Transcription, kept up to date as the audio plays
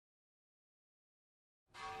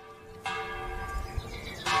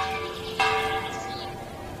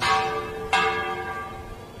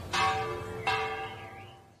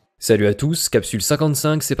Salut à tous, Capsule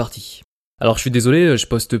 55, c'est parti. Alors je suis désolé, je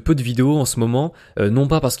poste peu de vidéos en ce moment, non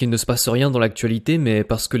pas parce qu'il ne se passe rien dans l'actualité, mais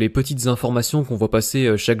parce que les petites informations qu'on voit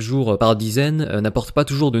passer chaque jour par dizaines n'apportent pas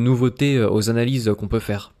toujours de nouveautés aux analyses qu'on peut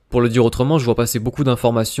faire. Pour le dire autrement, je vois passer beaucoup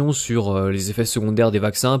d'informations sur les effets secondaires des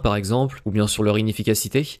vaccins par exemple, ou bien sur leur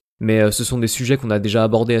inefficacité, mais ce sont des sujets qu'on a déjà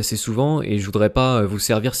abordés assez souvent et je voudrais pas vous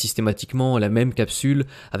servir systématiquement la même capsule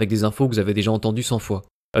avec des infos que vous avez déjà entendues 100 fois.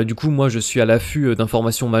 Du coup, moi, je suis à l'affût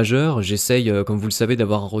d'informations majeures. J'essaye, comme vous le savez,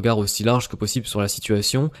 d'avoir un regard aussi large que possible sur la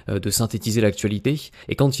situation, de synthétiser l'actualité.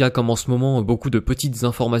 Et quand il y a, comme en ce moment, beaucoup de petites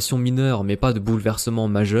informations mineures, mais pas de bouleversements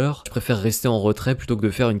majeurs, je préfère rester en retrait plutôt que de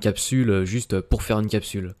faire une capsule juste pour faire une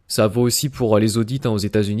capsule. Ça vaut aussi pour les audits aux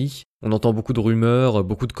États-Unis. On entend beaucoup de rumeurs,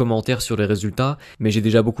 beaucoup de commentaires sur les résultats, mais j'ai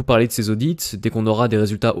déjà beaucoup parlé de ces audits. Dès qu'on aura des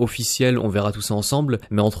résultats officiels, on verra tout ça ensemble.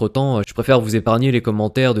 Mais entre-temps, je préfère vous épargner les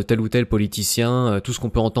commentaires de tel ou tel politicien, tout ce qu'on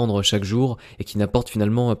peut entendre chaque jour et qui n'apporte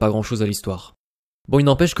finalement pas grand-chose à l'histoire. Bon, il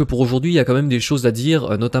n'empêche que pour aujourd'hui, il y a quand même des choses à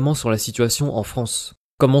dire, notamment sur la situation en France.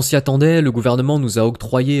 Comme on s'y attendait, le gouvernement nous a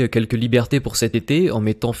octroyé quelques libertés pour cet été en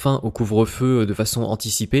mettant fin au couvre-feu de façon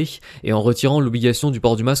anticipée et en retirant l'obligation du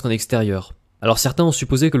port du masque en extérieur. Alors certains ont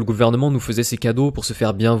supposé que le gouvernement nous faisait ces cadeaux pour se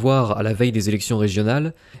faire bien voir à la veille des élections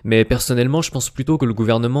régionales, mais personnellement je pense plutôt que le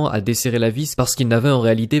gouvernement a desserré la vis parce qu'il n'avait en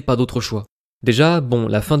réalité pas d'autre choix. Déjà, bon,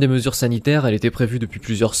 la fin des mesures sanitaires, elle était prévue depuis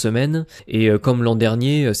plusieurs semaines, et comme l'an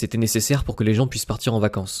dernier, c'était nécessaire pour que les gens puissent partir en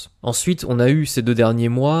vacances. Ensuite, on a eu ces 2 derniers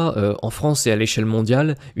mois, en France et à l'échelle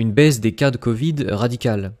mondiale, une baisse des cas de Covid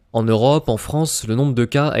radicale. En Europe, en France, le nombre de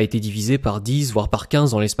cas a été divisé par 10, voire par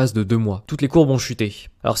 15 dans l'espace de 2 mois. Toutes les courbes ont chuté.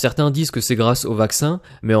 Alors certains disent que c'est grâce au vaccin,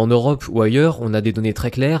 mais en Europe ou ailleurs, on a des données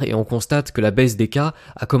très claires et on constate que la baisse des cas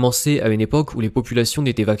a commencé à une époque où les populations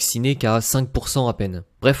n'étaient vaccinées qu'à 5% à peine.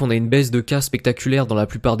 Bref, on a une baisse de cas spectaculaire dans la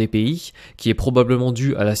plupart des pays, qui est probablement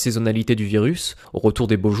due à la saisonnalité du virus, au retour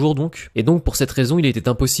des beaux jours donc, et donc pour cette raison il était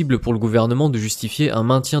impossible pour le gouvernement de justifier un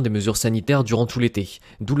maintien des mesures sanitaires durant tout l'été,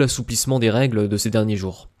 d'où l'assouplissement des règles de ces derniers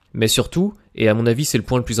jours. Mais surtout, et à mon avis c'est le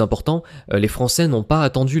point le plus important, les Français n'ont pas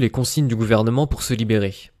attendu les consignes du gouvernement pour se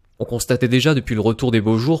libérer. On constatait déjà depuis le retour des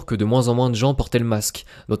beaux jours que de moins en moins de gens portaient le masque,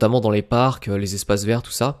 notamment dans les parcs, les espaces verts,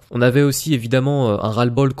 tout ça. On avait aussi évidemment un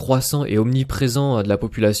ras-le-bol croissant et omniprésent de la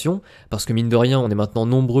population, parce que mine de rien on est maintenant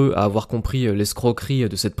nombreux à avoir compris l'escroquerie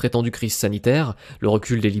de cette prétendue crise sanitaire, le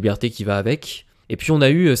recul des libertés qui va avec. Et puis on a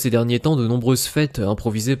eu ces derniers temps de nombreuses fêtes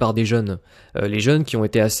improvisées par des jeunes. Les jeunes qui ont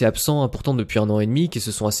été assez absents pourtant depuis 1 an et demi, qui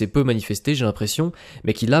se sont assez peu manifestés j'ai l'impression,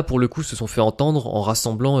 mais qui là pour le coup se sont fait entendre en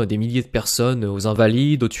rassemblant des milliers de personnes aux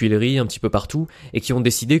Invalides, aux Tuileries, un petit peu partout, et qui ont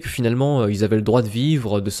décidé que finalement ils avaient le droit de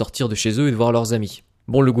vivre, de sortir de chez eux et de voir leurs amis.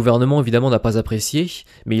 Bon, le gouvernement évidemment n'a pas apprécié,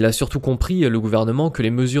 mais il a surtout compris, le gouvernement, que les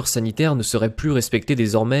mesures sanitaires ne seraient plus respectées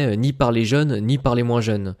désormais ni par les jeunes ni par les moins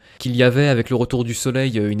jeunes. Qu'il y avait avec le retour du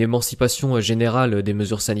soleil une émancipation générale des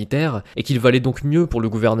mesures sanitaires, et qu'il valait donc mieux pour le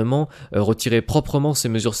gouvernement retirer proprement ces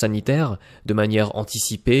mesures sanitaires, de manière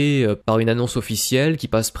anticipée, par une annonce officielle, qui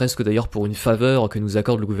passe presque d'ailleurs pour une faveur que nous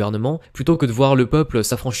accorde le gouvernement, plutôt que de voir le peuple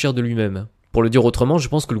s'affranchir de lui-même. Pour le dire autrement, je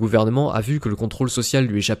pense que le gouvernement a vu que le contrôle social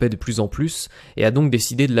lui échappait de plus en plus et a donc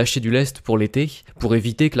décidé de lâcher du lest pour l'été pour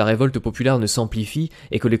éviter que la révolte populaire ne s'amplifie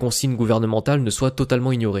et que les consignes gouvernementales ne soient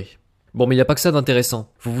totalement ignorées. Bon, mais il n'y a pas que ça d'intéressant.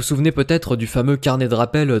 Vous vous souvenez peut-être du fameux carnet de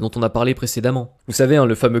rappel dont on a parlé précédemment. Vous savez,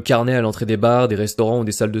 le fameux carnet à l'entrée des bars, des restaurants ou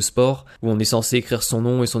des salles de sport, où on est censé écrire son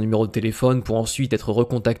nom et son numéro de téléphone pour ensuite être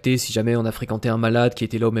recontacté si jamais on a fréquenté un malade qui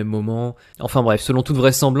était là au même moment. Enfin bref, selon toute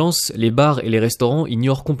vraisemblance, les bars et les restaurants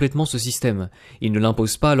ignorent complètement ce système. Ils ne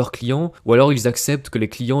l'imposent pas à leurs clients, ou alors ils acceptent que les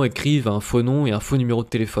clients écrivent un faux nom et un faux numéro de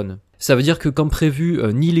téléphone. Ça veut dire que comme prévu,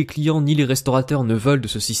 ni les clients ni les restaurateurs ne veulent de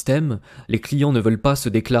ce système, les clients ne veulent pas se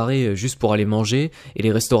déclarer juste pour aller manger, et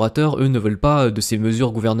les restaurateurs, eux, ne veulent pas de ces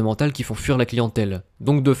mesures gouvernementales qui font fuir la clientèle.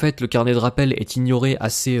 Donc de fait, le carnet de rappel est ignoré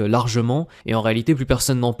assez largement, et en réalité plus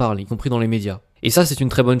personne n'en parle, y compris dans les médias. Et ça c'est une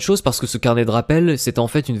très bonne chose parce que ce carnet de rappel, c'est en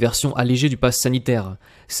fait une version allégée du pass sanitaire.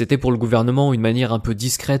 C'était pour le gouvernement une manière un peu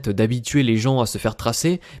discrète d'habituer les gens à se faire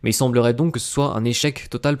tracer, mais il semblerait donc que ce soit un échec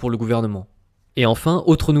total pour le gouvernement. Et enfin,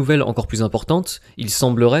 autre nouvelle encore plus importante, il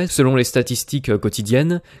semblerait, selon les statistiques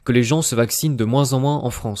quotidiennes, que les gens se vaccinent de moins en moins en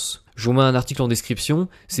France. Je vous mets un article en description,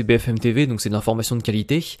 c'est BFM TV, donc c'est de l'information de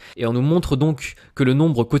qualité, et on nous montre donc que le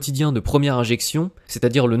nombre quotidien de premières injections,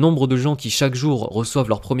 c'est-à-dire le nombre de gens qui chaque jour reçoivent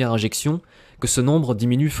leur première injection, que ce nombre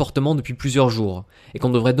diminue fortement depuis plusieurs jours, et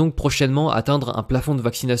qu'on devrait donc prochainement atteindre un plafond de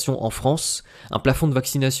vaccination en France, un plafond de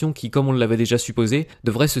vaccination qui, comme on l'avait déjà supposé,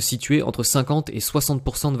 devrait se situer entre 50 et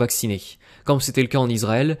 60% de vaccinés, comme c'était le cas en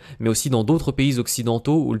Israël, mais aussi dans d'autres pays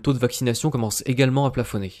occidentaux où le taux de vaccination commence également à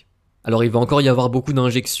plafonner. Alors il va encore y avoir beaucoup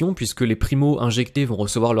d'injections puisque les primo-injectés vont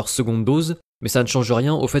recevoir leur seconde dose, mais ça ne change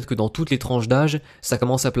rien au fait que dans toutes les tranches d'âge, ça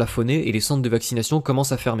commence à plafonner et les centres de vaccination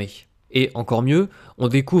commencent à fermer. Et encore mieux, on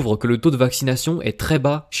découvre que le taux de vaccination est très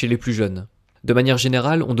bas chez les plus jeunes. De manière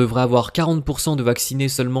générale, on devrait avoir 40% de vaccinés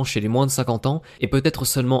seulement chez les moins de 50 ans et peut-être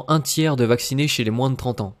seulement un tiers de vaccinés chez les moins de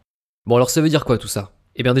 30 ans. Bon alors ça veut dire quoi tout ça ?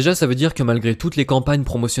 Eh bien déjà ça veut dire que malgré toutes les campagnes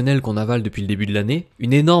promotionnelles qu'on avale depuis le début de l'année,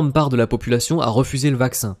 une énorme part de la population a refusé le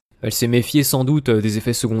vaccin. Elle s'est méfiée sans doute des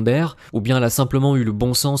effets secondaires, ou bien elle a simplement eu le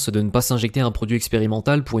bon sens de ne pas s'injecter un produit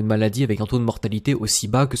expérimental pour une maladie avec un taux de mortalité aussi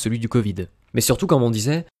bas que celui du Covid. Mais surtout, comme on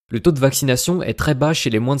disait, le taux de vaccination est très bas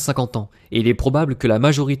chez les moins de 50 ans, et il est probable que la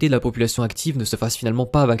majorité de la population active ne se fasse finalement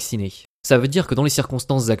pas vacciner. Ça veut dire que dans les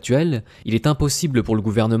circonstances actuelles, il est impossible pour le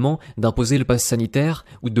gouvernement d'imposer le pass sanitaire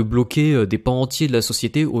ou de bloquer des pans entiers de la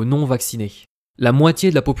société aux non-vaccinés. La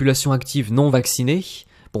moitié de la population active non vaccinée,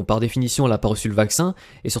 bon, par définition, elle n'a pas reçu le vaccin,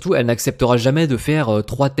 et surtout, elle n'acceptera jamais de faire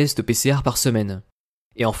 3 tests PCR par semaine.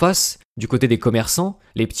 Et en face, du côté des commerçants,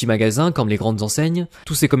 les petits magasins comme les grandes enseignes,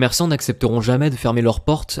 tous ces commerçants n'accepteront jamais de fermer leurs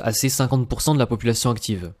portes à ces 50% de la population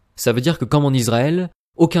active. Ça veut dire que comme en Israël,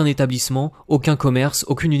 aucun établissement, aucun commerce,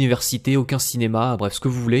 aucune université, aucun cinéma, bref ce que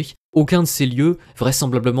vous voulez, aucun de ces lieux,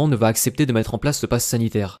 vraisemblablement, ne va accepter de mettre en place le pass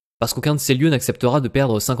sanitaire. Parce qu'aucun de ces lieux n'acceptera de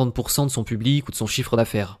perdre 50% de son public ou de son chiffre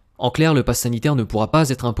d'affaires. En clair, le pass sanitaire ne pourra pas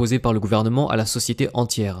être imposé par le gouvernement à la société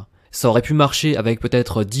entière. Ça aurait pu marcher avec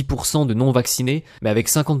peut-être 10% de non-vaccinés, mais avec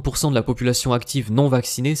 50% de la population active non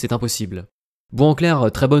vaccinée, c'est impossible. Bon, en clair,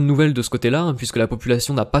 très bonne nouvelle de ce côté-là, puisque la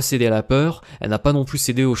population n'a pas cédé à la peur, elle n'a pas non plus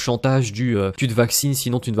cédé au chantage du tu te vaccines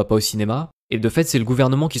sinon tu ne vas pas au cinéma, et de fait c'est le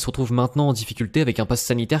gouvernement qui se retrouve maintenant en difficulté avec un pass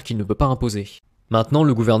sanitaire qu'il ne peut pas imposer. Maintenant,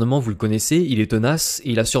 le gouvernement, vous le connaissez, il est tenace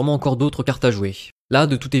et il a sûrement encore d'autres cartes à jouer. Là,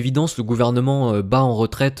 de toute évidence, le gouvernement bat en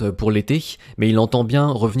retraite pour l'été, mais il entend bien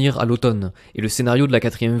revenir à l'automne. Et le scénario de la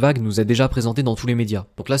 4e vague nous est déjà présenté dans tous les médias.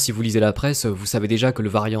 Donc là, si vous lisez la presse, vous savez déjà que le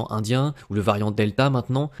variant indien, ou le variant Delta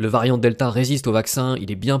maintenant, le variant Delta résiste au vaccin,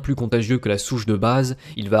 il est bien plus contagieux que la souche de base,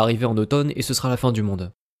 il va arriver en automne et ce sera la fin du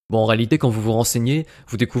monde. Bon, en réalité, quand vous vous renseignez,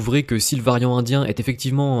 vous découvrez que si le variant indien est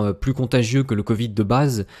effectivement plus contagieux que le Covid de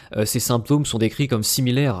base, ses symptômes sont décrits comme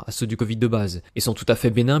similaires à ceux du Covid de base, et sont tout à fait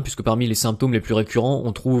bénins puisque parmi les symptômes les plus récurrents,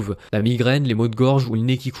 on trouve la migraine, les maux de gorge ou le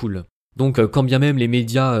nez qui coule. Donc quand bien même les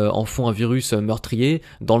médias en font un virus meurtrier,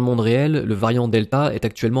 dans le monde réel, le variant Delta est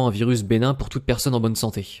actuellement un virus bénin pour toute personne en bonne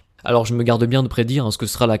santé. Alors je me garde bien de prédire ce que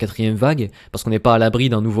sera la 4e vague, parce qu'on n'est pas à l'abri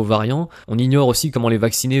d'un nouveau variant, on ignore aussi comment les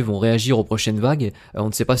vaccinés vont réagir aux prochaines vagues, on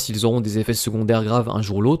ne sait pas s'ils auront des effets secondaires graves un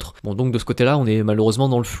jour ou l'autre, bon donc de ce côté-là on est malheureusement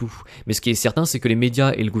dans le flou. Mais ce qui est certain c'est que les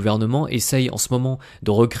médias et le gouvernement essayent en ce moment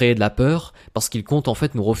de recréer de la peur, parce qu'ils comptent en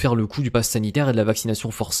fait nous refaire le coup du pass sanitaire et de la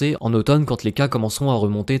vaccination forcée en automne quand les cas commenceront à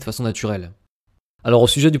remonter de façon naturelle. Alors au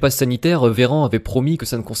sujet du pass sanitaire, Véran avait promis que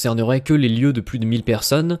ça ne concernerait que les lieux de plus de 1000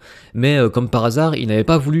 personnes, mais comme par hasard, il n'avait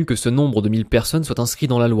pas voulu que ce nombre de 1000 personnes soit inscrit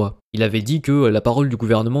dans la loi. Il avait dit que la parole du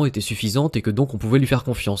gouvernement était suffisante et que donc on pouvait lui faire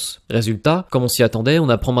confiance. Résultat, comme on s'y attendait, on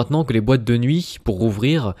apprend maintenant que les boîtes de nuit, pour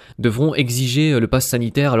rouvrir, devront exiger le pass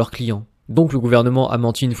sanitaire à leurs clients. Donc le gouvernement a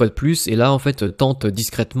menti une fois de plus et là en fait tente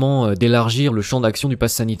discrètement d'élargir le champ d'action du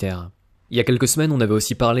pass sanitaire. Il y a quelques semaines, on avait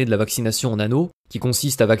aussi parlé de la vaccination en anneau, qui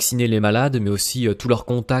consiste à vacciner les malades, mais aussi tous leurs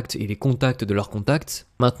contacts et les contacts de leurs contacts.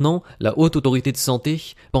 Maintenant, la Haute Autorité de Santé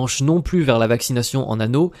penche non plus vers la vaccination en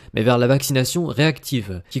anneau, mais vers la vaccination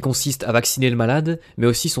réactive, qui consiste à vacciner le malade, mais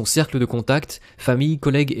aussi son cercle de contacts, famille,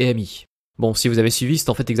 collègues et amis. Bon, si vous avez suivi, c'est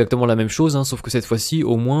en fait exactement la même chose, sauf que cette fois-ci,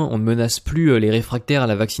 au moins, on ne menace plus les réfractaires à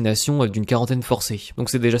la vaccination d'une quarantaine forcée. Donc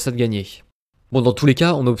c'est déjà ça de gagné. Bon, dans tous les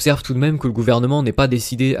cas, on observe tout de même que le gouvernement n'est pas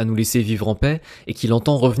décidé à nous laisser vivre en paix et qu'il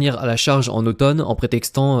entend revenir à la charge en automne en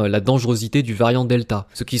prétextant la dangerosité du variant Delta,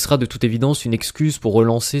 ce qui sera de toute évidence une excuse pour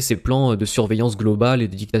relancer ses plans de surveillance globale et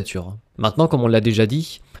de dictature. Maintenant, comme on l'a déjà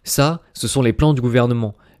dit, ça, ce sont les plans du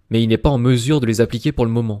gouvernement, mais il n'est pas en mesure de les appliquer pour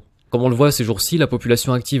le moment. Comme on le voit ces jours-ci, la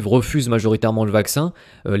population active refuse majoritairement le vaccin,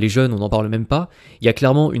 les jeunes on n'en parle même pas, il y a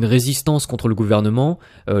clairement une résistance contre le gouvernement,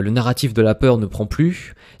 le narratif de la peur ne prend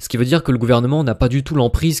plus, ce qui veut dire que le gouvernement n'a pas du tout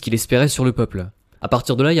l'emprise qu'il espérait sur le peuple. À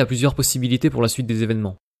partir de là, il y a plusieurs possibilités pour la suite des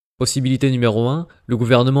événements. Possibilité numéro 1, le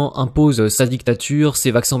gouvernement impose sa dictature,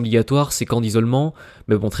 ses vaccins obligatoires, ses camps d'isolement,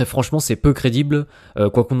 mais bon très franchement c'est peu crédible,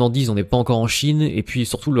 quoi qu'on en dise on n'est pas encore en Chine, et puis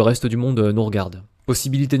surtout le reste du monde nous regarde.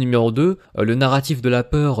 Possibilité numéro 2, le narratif de la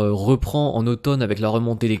peur reprend en automne avec la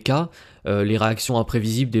remontée des cas, les réactions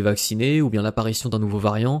imprévisibles des vaccinés ou bien l'apparition d'un nouveau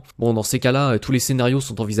variant. Bon, dans ces cas-là, tous les scénarios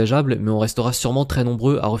sont envisageables, mais on restera sûrement très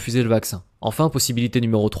nombreux à refuser le vaccin. Enfin, possibilité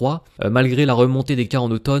numéro 3, malgré la remontée des cas en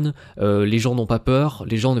automne, les gens n'ont pas peur,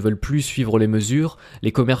 les gens ne veulent plus suivre les mesures,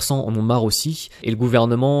 les commerçants en ont marre aussi, et le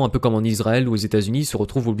gouvernement, un peu comme en Israël ou aux États-Unis, se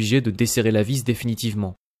retrouve obligé de desserrer la vis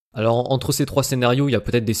définitivement. Alors entre ces trois scénarios, il y a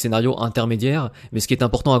peut-être des scénarios intermédiaires, mais ce qui est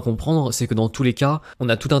important à comprendre, c'est que dans tous les cas, on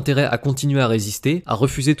a tout intérêt à continuer à résister, à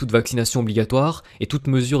refuser toute vaccination obligatoire et toute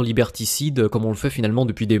mesure liberticide comme on le fait finalement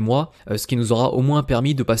depuis des mois, ce qui nous aura au moins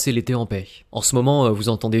permis de passer l'été en paix. En ce moment, vous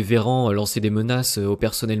entendez Véran lancer des menaces aux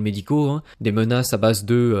personnels médicaux, des menaces à base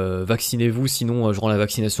de vaccinez-vous sinon je rends la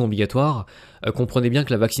vaccination obligatoire. Comprenez bien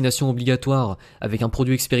que la vaccination obligatoire, avec un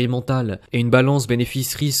produit expérimental et une balance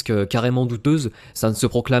bénéfice-risque carrément douteuse, ça ne se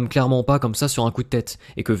proclame clairement pas comme ça sur un coup de tête,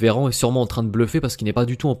 et que Véran est sûrement en train de bluffer parce qu'il n'est pas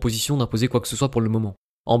du tout en position d'imposer quoi que ce soit pour le moment.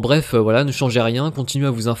 En bref, voilà, ne changez rien, continuez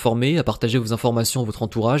à vous informer, à partager vos informations à votre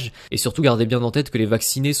entourage, et surtout gardez bien en tête que les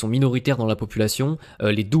vaccinés sont minoritaires dans la population,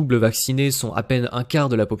 les doubles vaccinés sont à peine un quart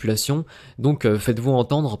de la population, donc faites-vous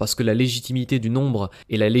entendre parce que la légitimité du nombre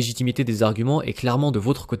et la légitimité des arguments est clairement de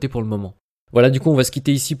votre côté pour le moment. Voilà, du coup on va se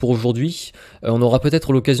quitter ici pour aujourd'hui. On aura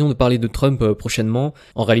peut-être l'occasion de parler de Trump prochainement.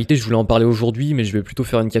 En réalité je voulais en parler aujourd'hui, mais je vais plutôt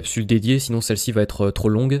faire une capsule dédiée, sinon celle-ci va être trop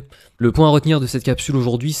longue. Le point à retenir de cette capsule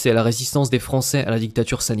aujourd'hui, c'est la résistance des Français à la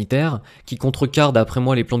dictature sanitaire, qui contrecarre d'après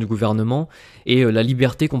moi les plans du gouvernement, et la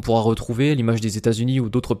liberté qu'on pourra retrouver à l'image des États-Unis ou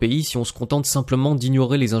d'autres pays si on se contente simplement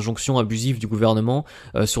d'ignorer les injonctions abusives du gouvernement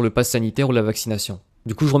sur le pass sanitaire ou la vaccination.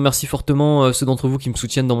 Du coup, je remercie fortement ceux d'entre vous qui me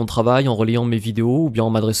soutiennent dans mon travail en relayant mes vidéos ou bien en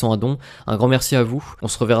m'adressant à don. Un grand merci à vous. On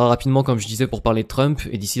se reverra rapidement, comme je disais, pour parler de Trump.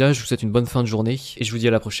 Et d'ici là, je vous souhaite une bonne fin de journée et je vous dis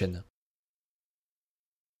à la prochaine.